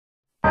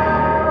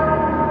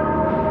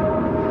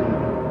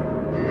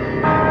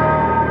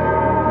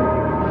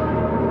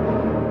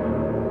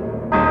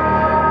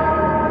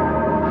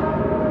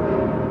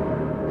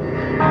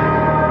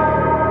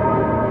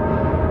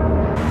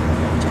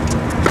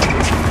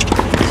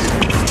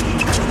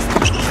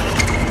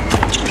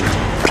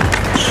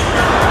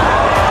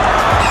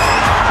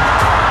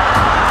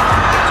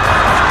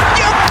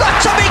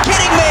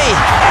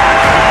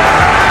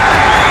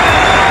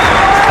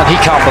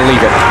can't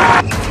believe it.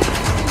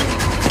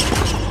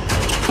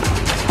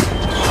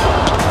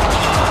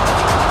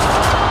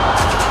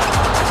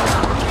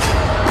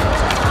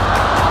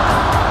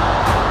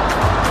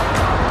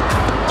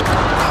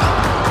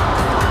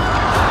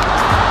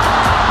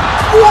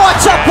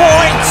 What a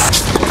point!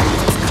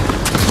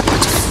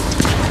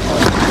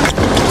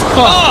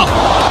 Oh!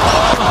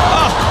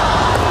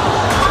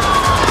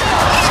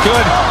 It's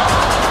good.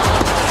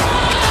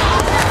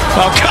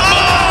 Oh, come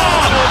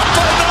on!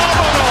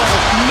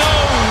 Phenomenal! No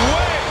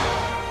way!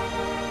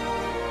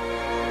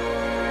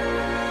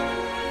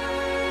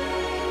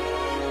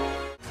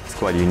 It's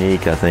quite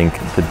unique, I think,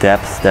 the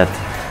depth that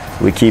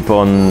we keep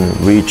on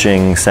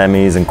reaching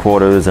semis and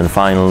quarters and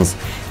finals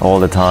all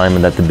the time,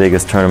 and that the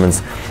biggest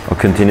tournaments are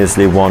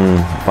continuously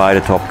won by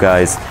the top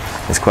guys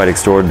is quite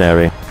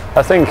extraordinary.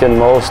 I think in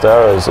most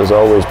eras there's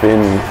always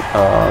been,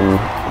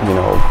 you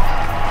know,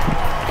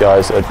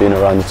 guys that had been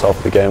around the top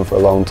of the game for a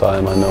long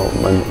time. I know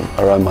when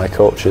around my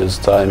coach's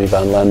time,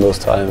 Ivan Lendel's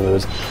time, it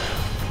was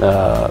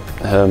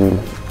him,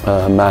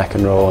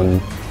 McEnroe,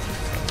 and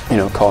you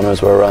know,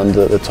 Connors were around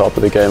the top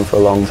of the game for a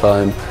long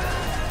time.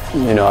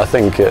 You know, I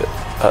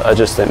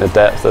just think the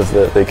depth of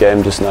the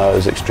game just now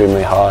is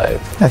extremely high.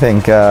 I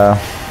think we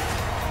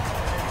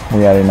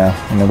are in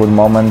a good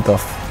moment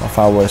of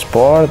our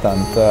sport,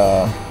 and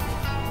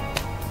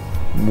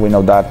we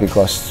know that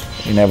because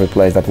in every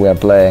place that we are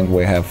playing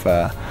we have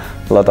a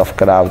lot of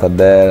crowd out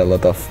there, a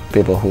lot of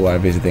people who are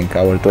visiting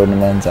our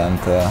tournaments, and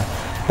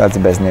that's the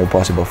best news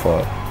possible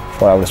for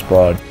our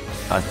sport.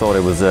 I thought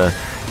it was a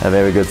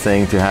very good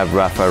thing to have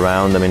Rafa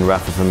around. I mean,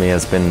 Rafa for me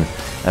has been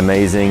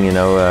amazing, you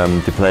know,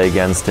 to play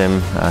against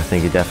him. I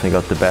think he definitely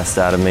got the best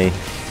out of me.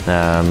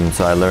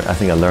 So I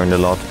think I learned a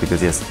lot because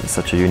he has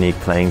such a unique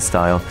playing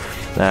style.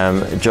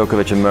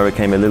 Djokovic and Murray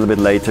came a little bit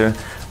later,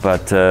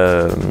 but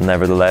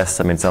nevertheless,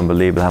 I mean, it's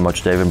unbelievable how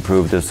much they've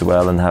improved as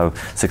well and how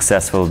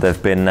successful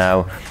they've been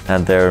now,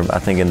 and they're, I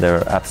think, in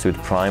their absolute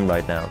prime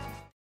right now.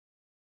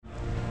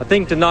 I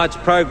think tonight's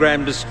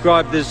program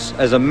described this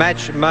as a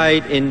match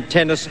made in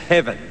tennis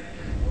heaven,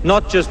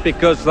 not just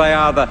because they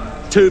are the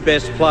two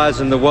best players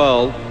in the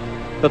world,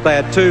 but they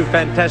are two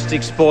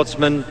fantastic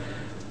sportsmen,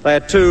 they are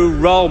two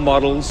role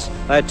models,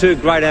 they are two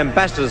great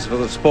ambassadors for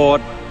the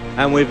sport,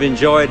 and we've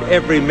enjoyed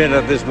every minute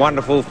of this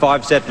wonderful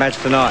five-set match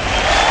tonight.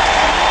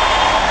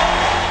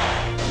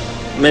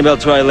 Maybe I'll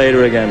try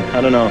later again,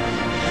 I don't know.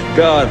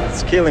 God,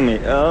 it's killing me.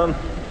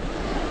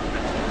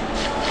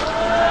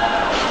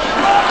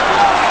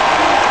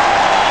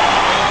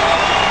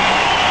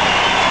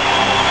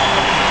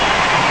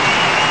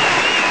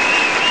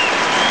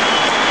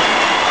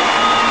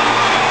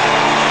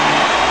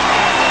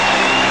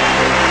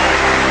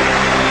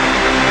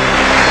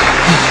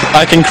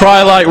 I can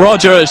cry like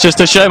Roger, it's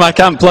just a shame I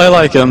can't play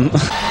like him.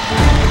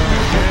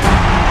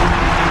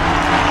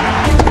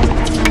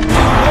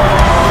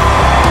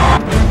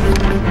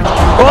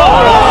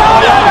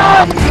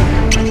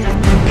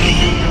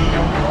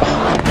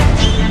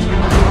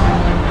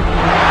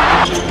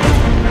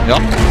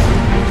 Yep.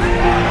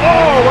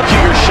 Oh, look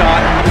at your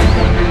shot.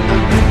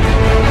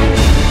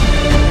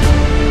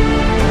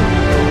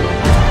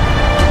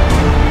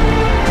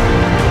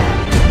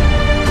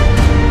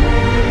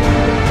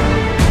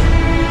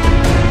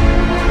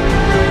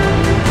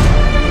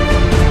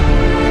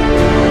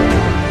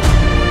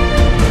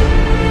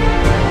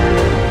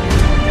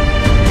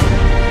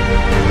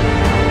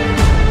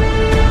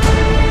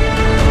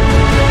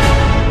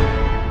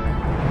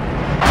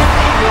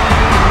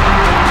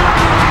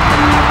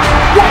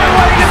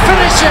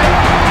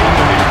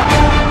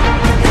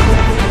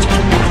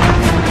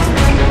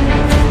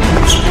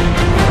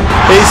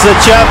 He's the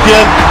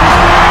champion,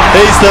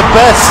 he's the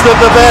best of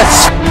the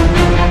best.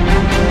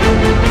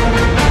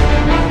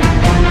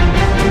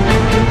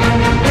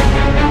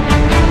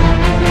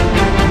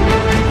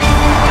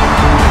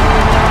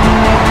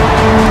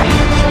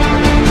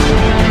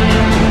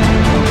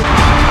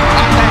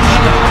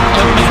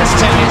 Men's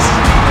tennis,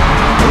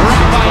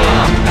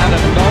 Rafael out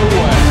of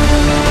nowhere.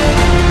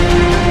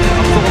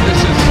 I thought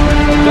this is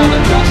done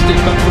and dusted,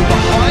 but from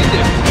behind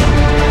him.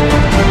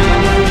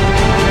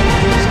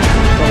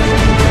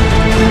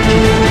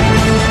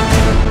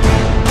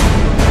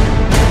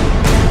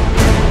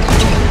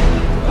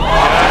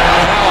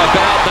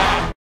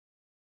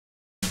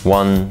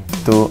 One,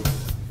 two,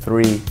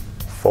 three,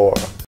 four.